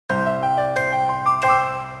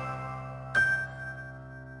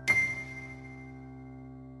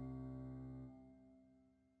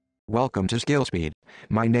Welcome to Skillspeed.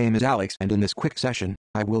 My name is Alex, and in this quick session,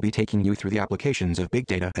 I will be taking you through the applications of big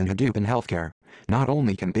data and Hadoop in healthcare. Not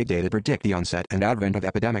only can big data predict the onset and advent of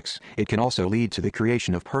epidemics, it can also lead to the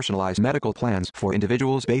creation of personalized medical plans for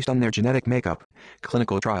individuals based on their genetic makeup.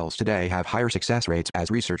 Clinical trials today have higher success rates as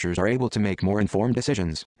researchers are able to make more informed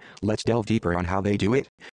decisions. Let's delve deeper on how they do it.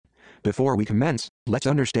 Before we commence, let's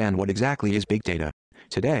understand what exactly is big data.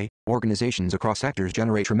 Today, organizations across sectors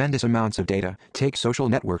generate tremendous amounts of data. Take social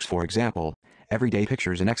networks for example. Every day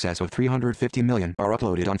pictures in excess of 350 million are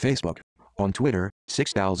uploaded on Facebook. On Twitter,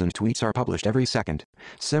 6,000 tweets are published every second.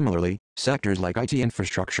 Similarly, sectors like IT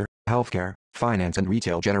infrastructure, healthcare, finance and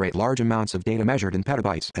retail generate large amounts of data measured in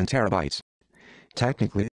petabytes and terabytes.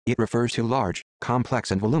 Technically, it refers to large,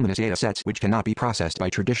 complex and voluminous data sets which cannot be processed by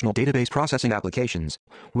traditional database processing applications.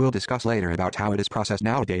 We'll discuss later about how it is processed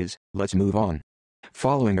nowadays. Let's move on.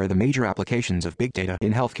 Following are the major applications of big data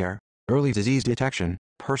in healthcare: early disease detection,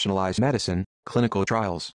 personalized medicine, clinical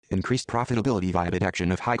trials, increased profitability via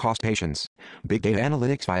detection of high-cost patients. Big data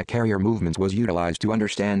analytics via carrier movements was utilized to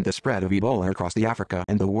understand the spread of Ebola across the Africa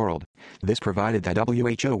and the world. This provided the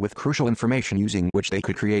WHO with crucial information using which they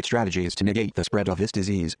could create strategies to negate the spread of this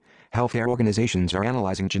disease. Healthcare organizations are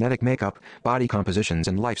analyzing genetic makeup, body compositions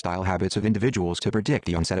and lifestyle habits of individuals to predict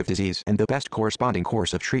the onset of disease and the best corresponding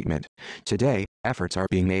course of treatment. Today, efforts are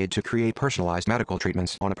being made to create personalized medical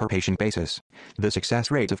treatments on a per-patient basis. The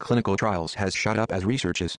success rate of clinical trials has shot up as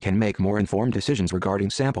researchers can make more informed decisions regarding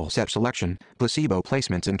sample set selection, placebo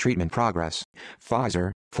placements and treatment progress.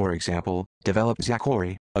 Pfizer, for example, developed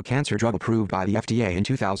Xacori, a cancer drug approved by the FDA in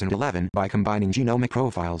 2011 by combining genomic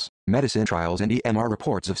profiles, medicine trials and EMR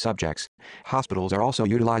reports of subjects. Hospitals are also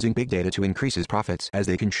utilizing big data to increase profits as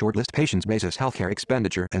they can shortlist patients' basis healthcare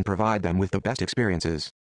expenditure and provide them with the best experiences.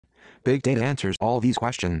 Big data answers all these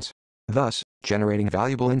questions, thus generating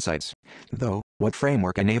valuable insights. Though, what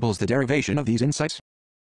framework enables the derivation of these insights?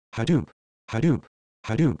 Hadoop. Hadoop.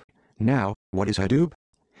 Hadoop. Now, what is Hadoop?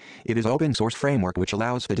 It is an open-source framework which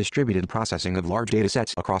allows the distributed processing of large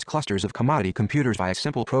datasets across clusters of commodity computers via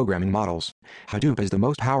simple programming models. Hadoop is the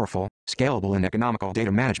most powerful, scalable and economical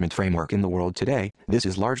data management framework in the world today. This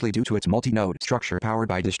is largely due to its multi-node structure powered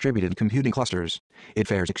by distributed computing clusters. It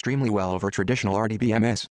fares extremely well over traditional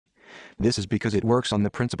RDBMS. This is because it works on the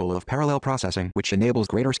principle of parallel processing, which enables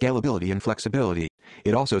greater scalability and flexibility.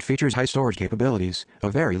 It also features high storage capabilities, a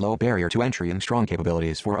very low barrier to entry and strong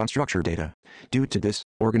capabilities for unstructured data. Due to this,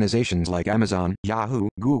 organizations like Amazon, Yahoo,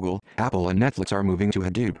 Google, Apple and Netflix are moving to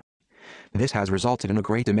Hadoop. This has resulted in a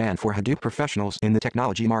great demand for Hadoop professionals in the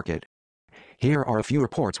technology market. Here are a few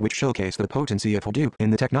reports which showcase the potency of Hadoop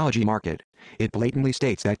in the technology market. It blatantly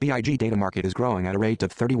states that big data market is growing at a rate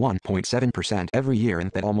of 31.7% every year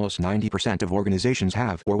and that almost 90% of organizations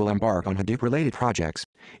have or will embark on Hadoop-related projects.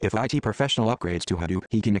 If IT professional upgrades to Hadoop,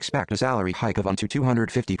 he can expect a salary hike of up to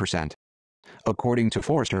 250%. According to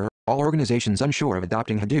Forrester, all organizations unsure of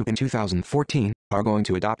adopting Hadoop in 2014 are going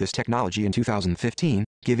to adopt this technology in 2015,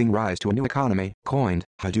 giving rise to a new economy, coined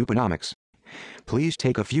Hadooponomics. Please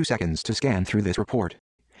take a few seconds to scan through this report.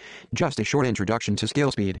 Just a short introduction to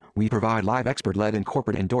Skillspeed. We provide live expert-led and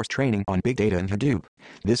corporate-endorsed training on big data and Hadoop.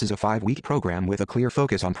 This is a 5-week program with a clear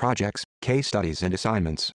focus on projects, case studies and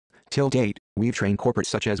assignments. Till date, we've trained corporates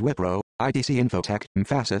such as Wipro, ITC Infotech,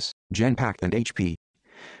 Emphasis, Genpact and HP.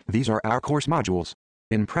 These are our course modules.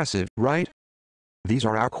 Impressive, right? These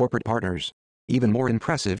are our corporate partners. Even more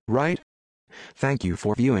impressive, right? Thank you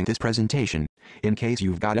for viewing this presentation. In case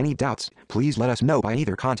you've got any doubts, please let us know by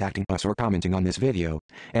either contacting us or commenting on this video.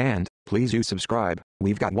 And, please do subscribe,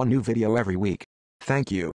 we've got one new video every week. Thank you.